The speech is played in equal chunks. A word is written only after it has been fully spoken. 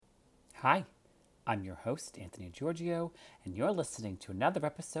Hi, I'm your host, Anthony Giorgio, and you're listening to another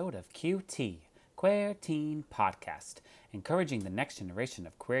episode of QT, Queer Teen Podcast, encouraging the next generation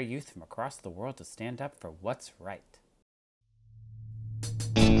of queer youth from across the world to stand up for what's right.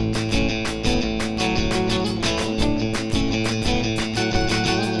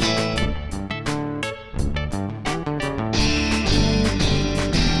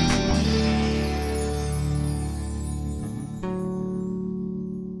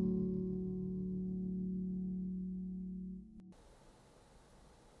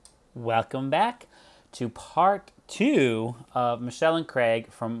 Welcome back to part two of Michelle and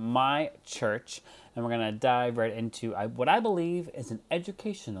Craig from my church, and we're going to dive right into what I believe is an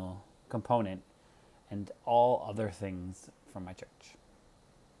educational component and all other things from my church.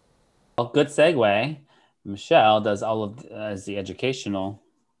 Well, good segue. Michelle does all of as the educational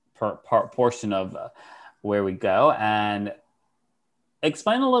portion of where we go, and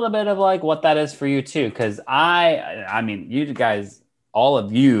explain a little bit of like what that is for you too, because I mean, you guys, all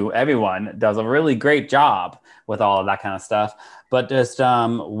of you, everyone does a really great job with all of that kind of stuff. But just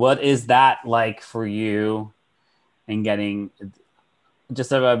what is that like for you in getting? Just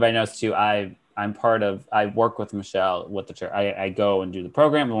so everybody knows too, I work with Michelle with the church. I go and do the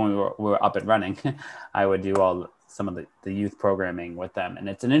program. When we were up and running, I would do some of the youth programming with them, and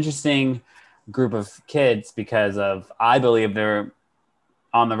it's an interesting group of kids because of I believe they're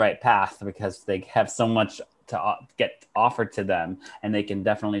on the right path because they have so much to get offered to them, and they can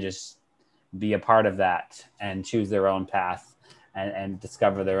definitely just be a part of that and choose their own path and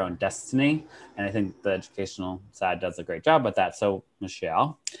discover their own destiny. And I think the educational side does a great job with that. So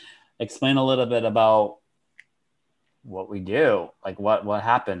Michelle, explain a little bit about what we do, like what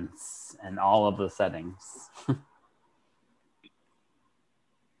happens in all of the settings.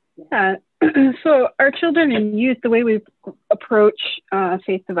 Yeah, so our children and youth, the way we approach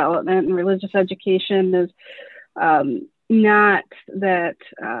faith development and religious education is not that,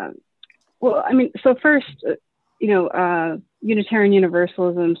 so first, Unitarian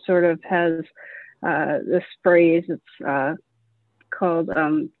Universalism sort of has this phrase, it's called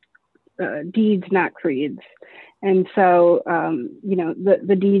deeds, not creeds. And so,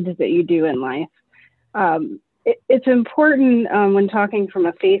 the deeds that you do in life. It's important when talking from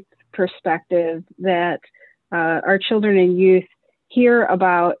a faith perspective that our children and youth hear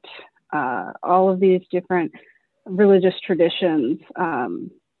about all of these different religious traditions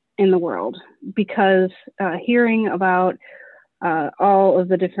in the world, because hearing about all of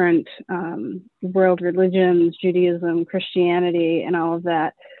the different world religions, Judaism, Christianity, and all of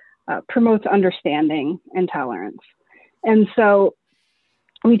that promotes understanding and tolerance. And so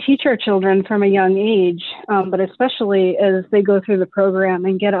we teach our children from a young age, but especially as they go through the program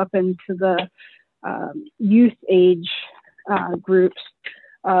and get up into the youth age groups,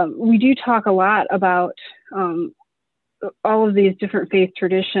 we do talk a lot about all of these different faith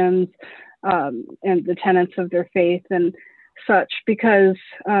traditions and the tenets of their faith and such, because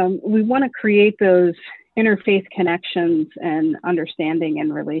we want to create those interfaith connections and understanding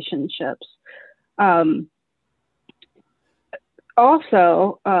and relationships.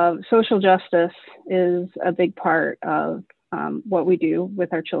 Also, social justice is a big part of what we do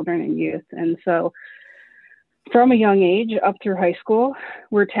with our children and youth. And so from a young age up through high school,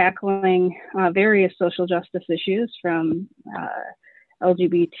 we're tackling various social justice issues from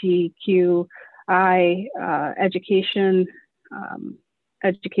LGBTQI education,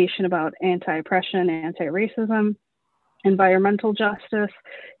 education about anti-oppression, anti-racism, environmental justice,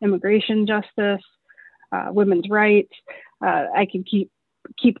 immigration justice, women's rights. I can keep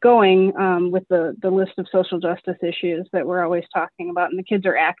going with the list of social justice issues that we're always talking about, and the kids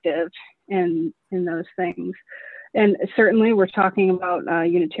are active in those things. And certainly we're talking about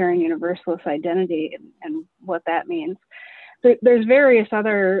Unitarian Universalist identity and what that means. There's various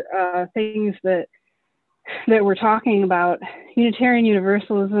other things that we're talking about. Unitarian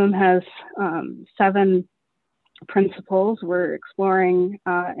Universalism has 7 principles. We're exploring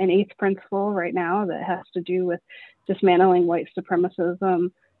an 8th principle right now that has to do with dismantling white supremacy.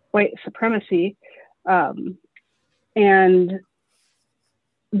 And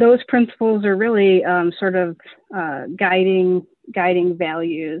those principles are really sort of guiding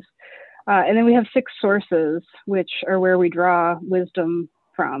values. And then we have 6 sources, which are where we draw wisdom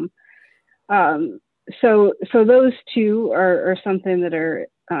from. So those 2 are something that are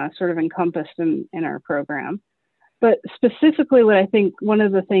sort of encompassed in our program. But specifically, what I think one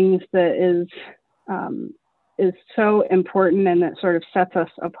of the things that is so important and that sort of sets us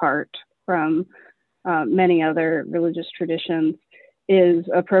apart from many other religious traditions is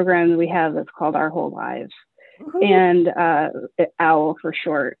a program that we have that's called Our Whole Lives, and OWL for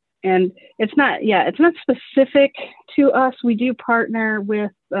short. And it's not specific to us. We do partner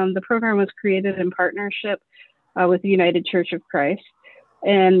with, the program was created in partnership with the United Church of Christ.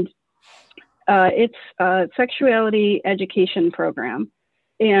 And it's a sexuality education program.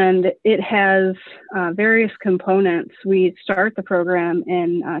 And it has various components. We start the program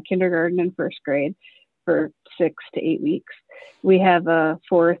in kindergarten and first grade for 6 to 8 weeks. We have a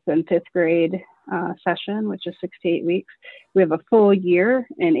fourth and fifth grade session, which is 6 to 8 weeks. We have a full year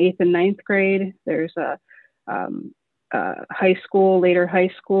in eighth and ninth grade. There's a high school, later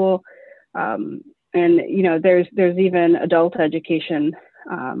high school, and there's even adult education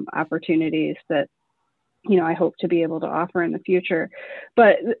opportunities that I hope to be able to offer in the future.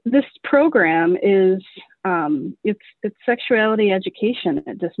 But this program is it's sexuality education.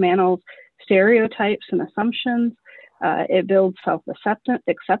 It dismantles stereotypes and assumptions. It builds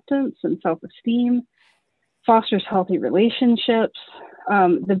self-acceptance and self-esteem, fosters healthy relationships.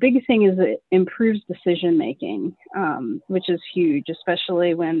 The big thing is it improves decision-making, which is huge,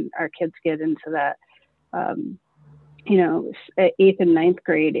 especially when our kids get into that, eighth and ninth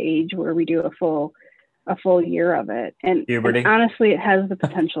grade age where we do a full year of it. And honestly, it has the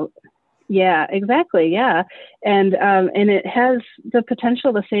potential. Yeah, exactly. Yeah. And it has the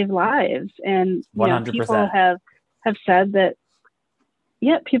potential to save lives. And 100%. People have said that,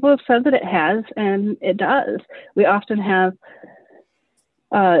 people have said that it has, and it does. We often have,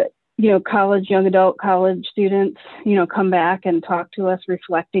 young adult college students, come back and talk to us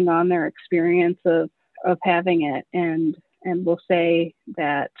reflecting on their experience of having it. And we'll say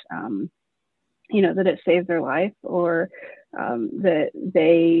that, that it saved their life, or that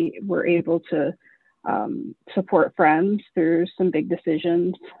they were able to support friends through some big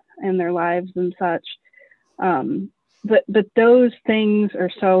decisions in their lives and such. But those things are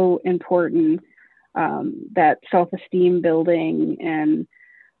so important, that self-esteem building and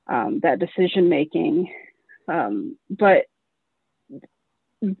that decision making. But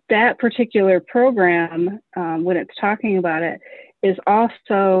that particular program, when it's talking about it, is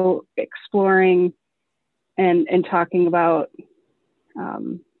also exploring and talking about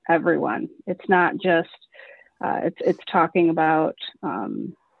everyone. It's not just it's talking about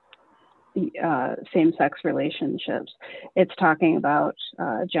same-sex relationships. It's talking about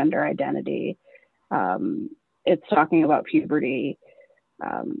gender identity. It's talking about puberty.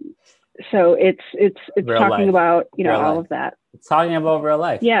 So it's talking about all of that. It's talking about real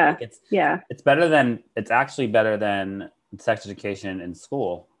life. Yeah, It's actually better than sex education in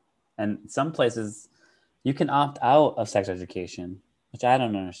school. And some places you can opt out of sex education, which I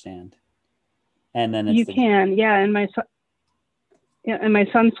don't understand. And then in my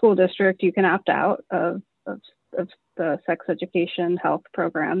son's school district, you can opt out of the sex education health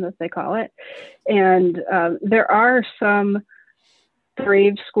program, that they call it. And there are some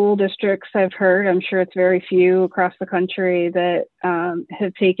brave school districts, I've heard, I'm sure it's very few across the country, that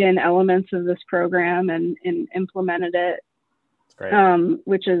have taken elements of this program and implemented it. That's great.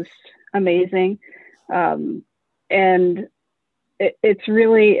 Which is amazing. And it's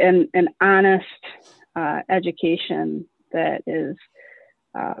really an honest education that is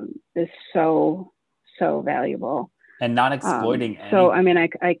so valuable. And not exploiting so I mean, I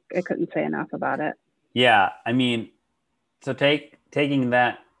couldn't say enough about it. Yeah, I mean, so taking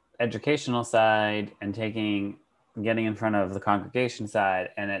that educational side and getting in front of the congregation side,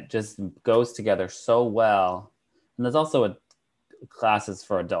 and it just goes together so well. And there's also classes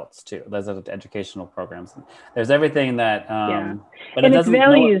for adults too. There's educational programs. There's everything that, but and it's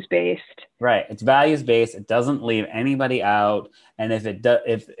values based. Right, it's values based. It doesn't leave anybody out. And if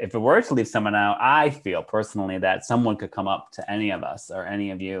it were to leave someone out, I feel personally that someone could come up to any of us or any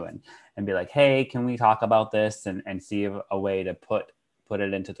of you and be like, "Hey, can we talk about this?" and see a way to put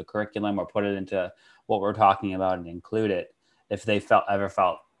it into the curriculum or put it into what we're talking about and include it if they ever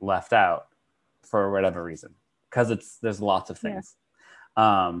felt left out for whatever reason. Because there's lots of things.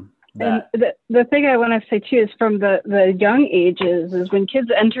 Yeah. And the thing I want to say too is from the young ages is when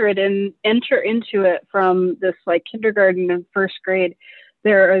kids enter into it from this like kindergarten and first grade,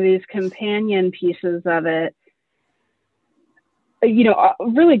 there are these companion pieces of it,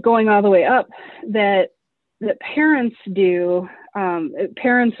 really going all the way up that parents do.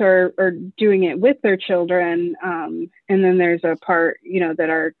 Parents are doing it with their children, and then there's a part that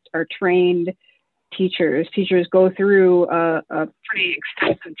are trained teachers go through a pretty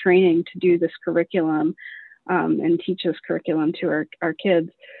extensive training to do this curriculum and teach this curriculum to our kids.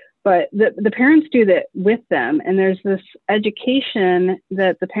 But the parents do that with them, and there's this education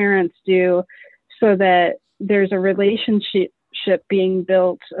that the parents do so that there's a relationship being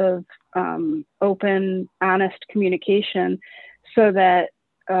built of open, honest communication, so that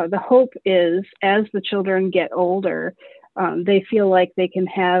the hope is as the children get older, they feel like they can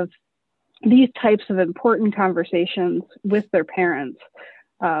have these types of important conversations with their parents,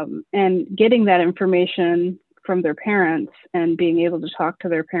 and getting that information from their parents and being able to talk to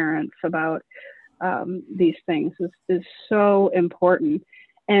their parents about these things is so important.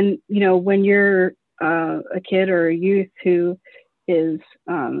 And, when you're a kid or a youth who is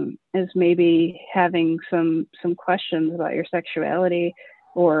maybe having some questions about your sexuality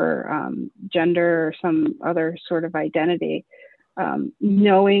or gender or some other sort of identity,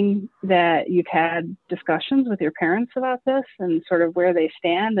 knowing that you've had discussions with your parents about this and sort of where they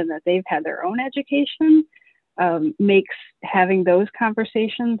stand and that they've had their own education, makes having those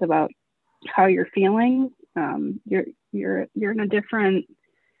conversations about how you're feeling, you're in a different,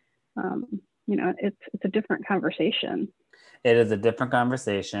 it's a different conversation. It is a different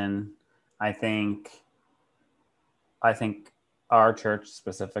conversation. I think our church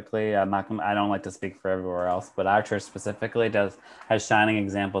specifically, I don't like to speak for everywhere else, but our church specifically has shining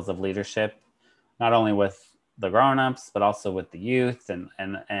examples of leadership, not only with the grown-ups, but also with the youth and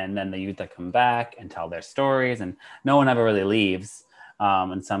then the youth that come back and tell their stories, and no one ever really leaves.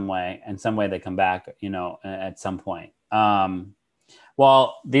 In some way they come back, at some point.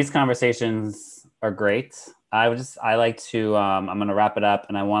 Well, these conversations are great. I like to, I'm going to wrap it up,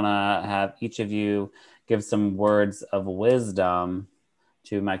 and I want to have each of you give some words of wisdom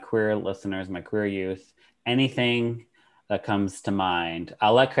to my queer listeners, my queer youth, anything that comes to mind.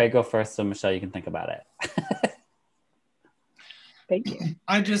 I'll let Craig go first, so Michelle, you can think about it. Thank you.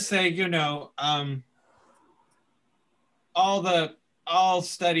 I just say, all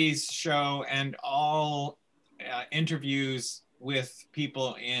studies show, and all interviews with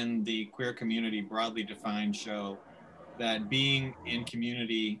people in the queer community, broadly defined, show that being in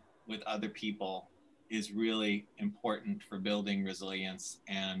community with other people is really important for building resilience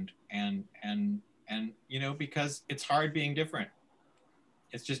and because it's hard being different.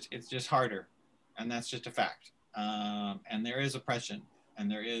 It's just harder, and that's just a fact. And there is oppression, and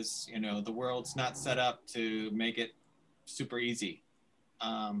there is, the world's not set up to make it super easy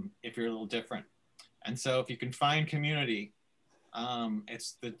if you're a little different. And so if you can find community,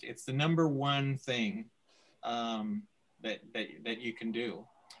 it's the number one thing that you can do.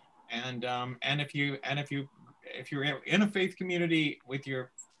 And if you're in a faith community with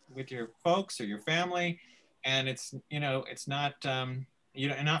your folks or your family, and it's not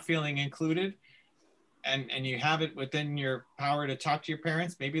you're not feeling included, and you have it within your power to talk to your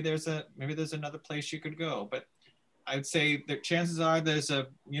parents, maybe there's another place you could go. But I would say that chances are there's a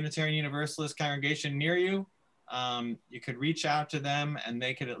Unitarian Universalist congregation near you. You could reach out to them, and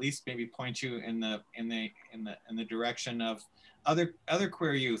they could at least maybe point you in the direction of other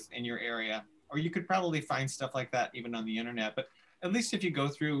queer youth in your area. Or you could probably find stuff like that even on the internet. But at least if you go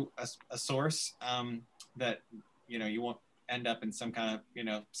through a source that you won't end up in some kind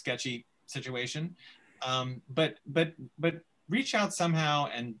of sketchy situation. But reach out somehow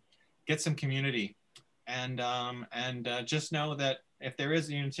and get some community, and just know that if there is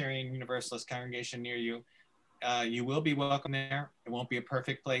a Unitarian Universalist congregation near you, you will be welcome there. It won't be a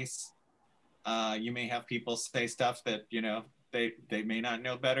perfect place. You may have people say stuff that they may not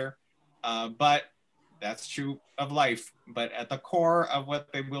know better, but that's true of life. But at the core of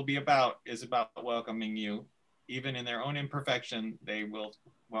what they will be about is about welcoming you. Even in their own imperfection, they will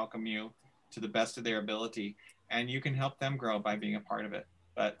welcome you to the best of their ability, and you can help them grow by being a part of it.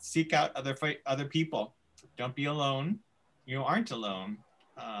 But seek out other people. Don't be alone. You aren't alone,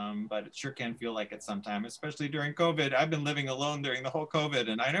 but it sure can feel like it sometimes, especially during COVID. I've been living alone during the whole COVID,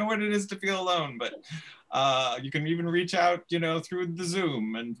 and I know what it is to feel alone. But you can even reach out, through the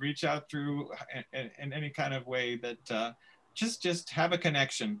Zoom, and reach out through in any kind of way that just have a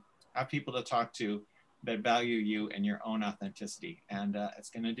connection, have people to talk to that value you and your own authenticity, and it's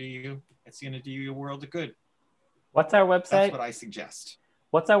going to do you a world of good. What's our website? That's what I suggest.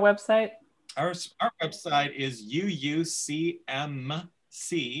 What's our website? Our website is uucmc.org.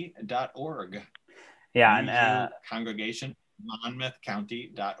 Yeah, and congregation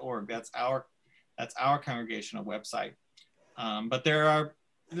monmouthcounty.org. That's our congregational website. But there's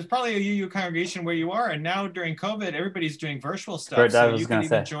probably a UU congregation where you are, and now during COVID, everybody's doing virtual stuff. So you can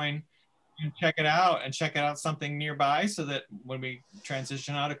even join and check it out something nearby, so that when we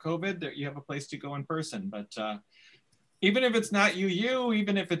transition out of COVID, that you have a place to go in person. But even if it's not UU,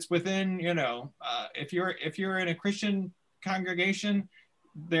 even if it's within, if you're in a Christian congregation,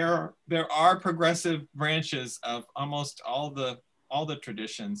 there are progressive branches of almost all the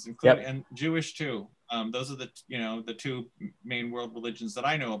traditions, including and Jewish too. Those are the two main world religions that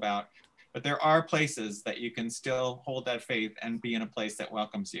I know about. but there are places that you can still hold that faith and be in a place that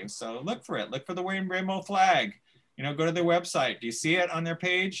welcomes you. So look for it. Look for the rainbow flag. You know, go to their website. Do you see it on their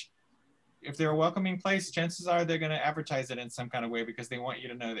page? If they're a welcoming place, chances are they're going to advertise it in some kind of way because they want you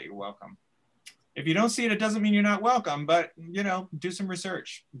to know that you're welcome. If you don't see it, it doesn't mean you're not welcome, but, you know, do some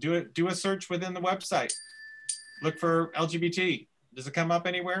research. Do a search within the website. Look for LGBT. Does it come up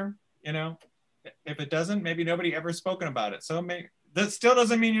anywhere? You know, if it doesn't, maybe nobody ever spoken about it. So that still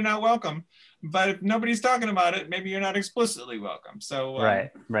doesn't mean you're not welcome, but if nobody's talking about it, maybe you're not explicitly welcome. So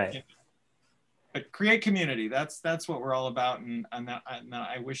right. You know, but create community. That's what we're all about, and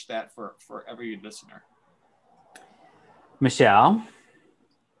I wish that for every listener. Michelle.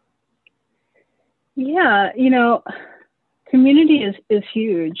 Yeah, you know, community is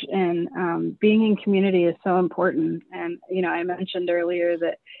huge, and being in community is so important. And you know, I mentioned earlier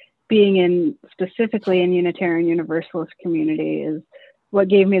that being specifically in Unitarian Universalist community is what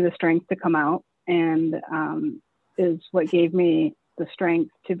gave me the strength to come out, and is what gave me the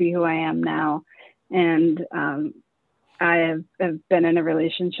strength to be who I am now. And I have been in a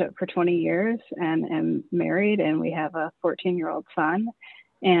relationship for 20 years and am married, and we have a 14-year-old son.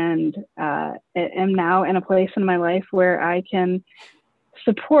 And am now in a place in my life where I can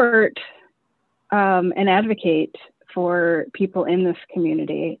support and advocate for people in this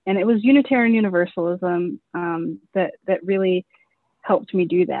community. And it was Unitarian Universalism that really helped me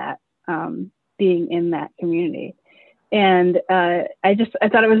do that, being in that community. And I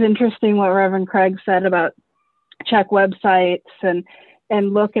thought it was interesting what Reverend Craig said about check websites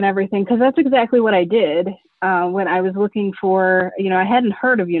and look and everything, because that's exactly what I did when I was looking for, you know, I hadn't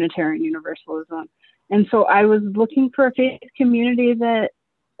heard of Unitarian Universalism. And so I was looking for a faith community that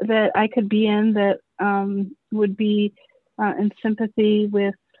I could be in, that would be in sympathy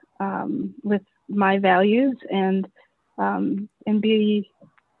with my values, and be,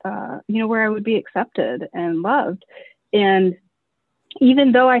 you know, where I would be accepted and loved. And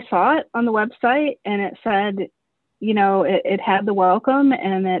even though I saw it on the website and it said, you know, it had the welcome,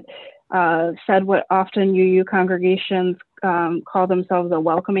 and it said what often UU congregations call themselves a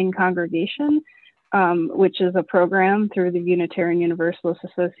welcoming congregation, which is a program through the Unitarian Universalist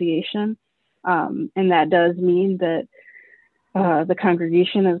Association. And that does mean that the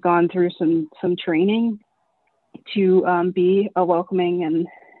congregation has gone through some training to be a welcoming and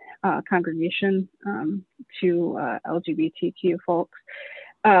congregation to LGBTQ folks.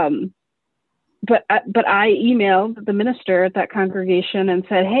 But I emailed the minister at that congregation and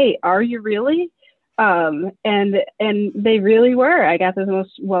said, "Hey, are you really?" And they really were. I got the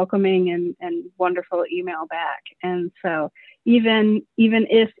most welcoming and wonderful email back. And so even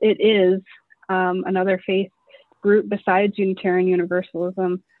if it is another faith group besides Unitarian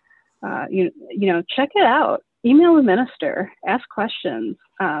Universalism, you know, check it out. Email the minister, ask questions,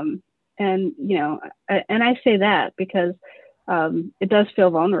 and you know, and I say that because it does feel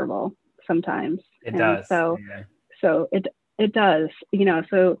vulnerable sometimes. It does. So it does, you know,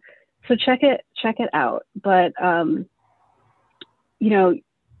 so check it out. But you know,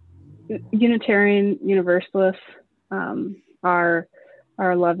 Unitarian Universalists are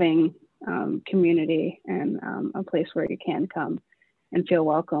a loving community, and a place where you can come and feel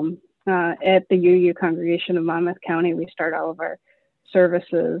welcome. At the UU Congregation of Monmouth County, we start all of our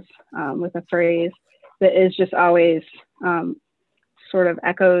services with a phrase that is just always sort of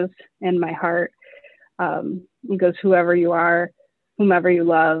echoes in my heart. It goes, "Whoever you are, whomever you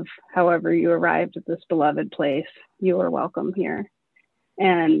love, however you arrived at this beloved place, you are welcome here."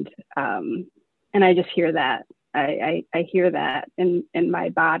 And I just hear that. I hear that in my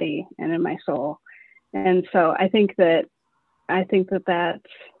body and in my soul. And so I think that that's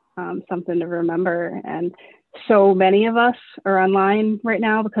something to remember. And so many of us are online right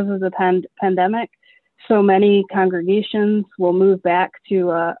now because of the pandemic. So many congregations will move back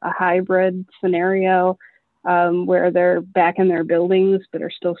to a hybrid scenario where they're back in their buildings but are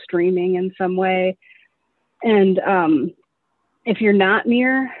still streaming in some way. And if you're not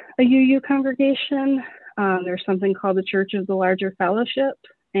near a UU congregation, there's something called the Church of the Larger Fellowship,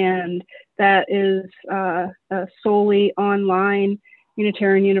 and that is a solely online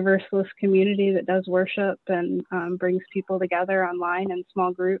Unitarian Universalist community that does worship and brings people together online in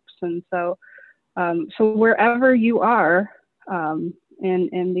small groups. And so wherever you are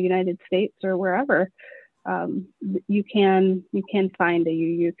in the United States or wherever, you can find a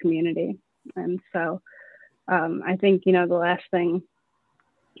UU community. And so I think, you know, the last thing,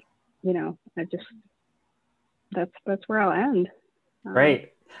 you know, that's where I'll end.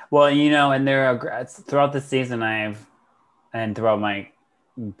 Great. Well, you know, and there are throughout the season and throughout my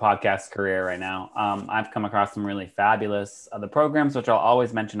podcast career right now. I've come across some really fabulous other programs, which I'll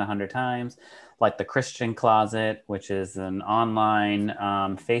always mention 100 times, like the Christian Closet, which is an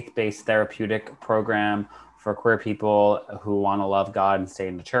online faith-based therapeutic program for queer people who want to love God and stay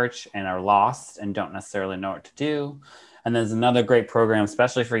in the church and are lost and don't necessarily know what to do. And there's another great program,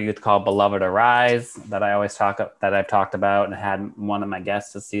 especially for youth, called Beloved Arise, that I've talked about and had one of my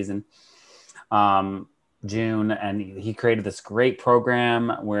guests this season. June, and he created this great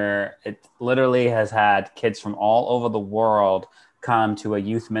program where it literally has had kids from all over the world come to a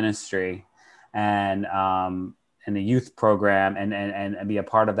youth ministry and a youth program and be a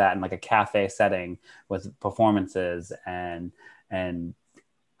part of that in like a cafe setting with performances and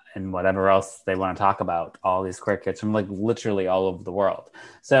whatever else they want to talk about. All these queer kids from like literally all over the world.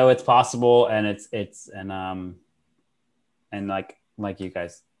 So it's possible, and it's and like you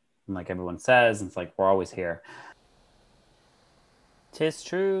guys, like everyone says, it's like we're always here. 'Tis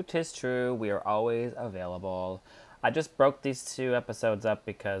true, we are always available. I just broke these 2 episodes up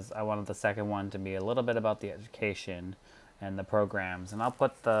because I wanted the second one to be a little bit about the education and the programs, and I'll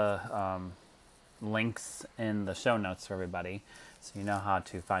put the links in the show notes for everybody so you know how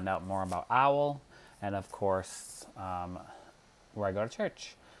to find out more about OWL, and of course where I go to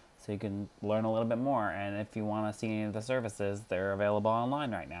church, so you can learn a little bit more. And if you want to see any of the services, they're available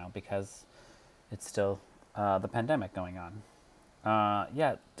online right now because it's still the pandemic going on.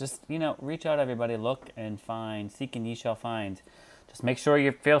 Just, reach out, everybody. Look and find. Seek and ye shall find. Just make sure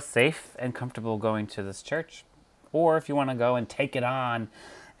you feel safe and comfortable going to this church. Or if you want to go and take it on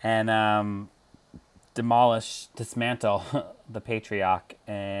and dismantle the patriarch,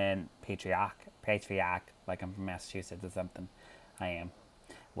 like I'm from Massachusetts or something. I am.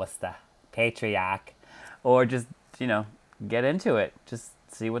 What's the patriarch? Or just, get into it. Just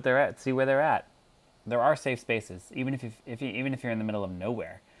see what they're at. See where they're at. There are safe spaces, even if you're in the middle of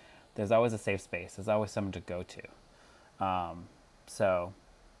nowhere. There's always a safe space. There's always someone to go to. So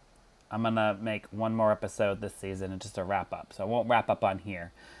I'm gonna make one more episode this season and just a wrap up. So I won't wrap up on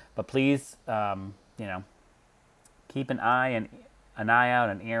here, but please, keep an eye out,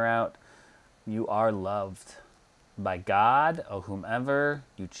 an ear out. You are loved by God or whomever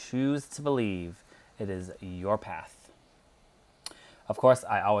you choose to believe. It is your path. Of course,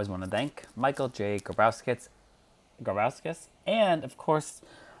 I always want to thank Michael J. Grabowskis, and of course,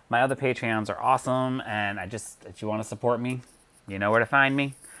 my other Patreons are awesome. And if you want to support me, you know where to find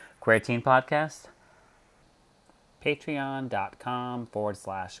me. Queer Teen Podcast,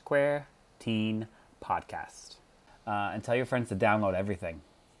 patreon.com/Queer Teen Podcast. And tell your friends to download everything,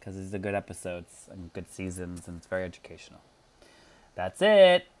 because these are good episodes and good seasons, and it's very educational. That's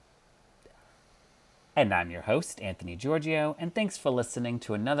it. And I'm your host, Anthony Giorgio, and thanks for listening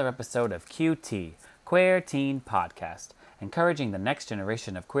to another episode of QT, Queer Teen Podcast, encouraging the next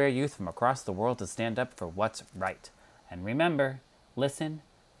generation of queer youth from across the world to stand up for what's right. And remember, listen,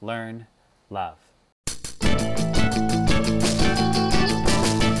 learn, love.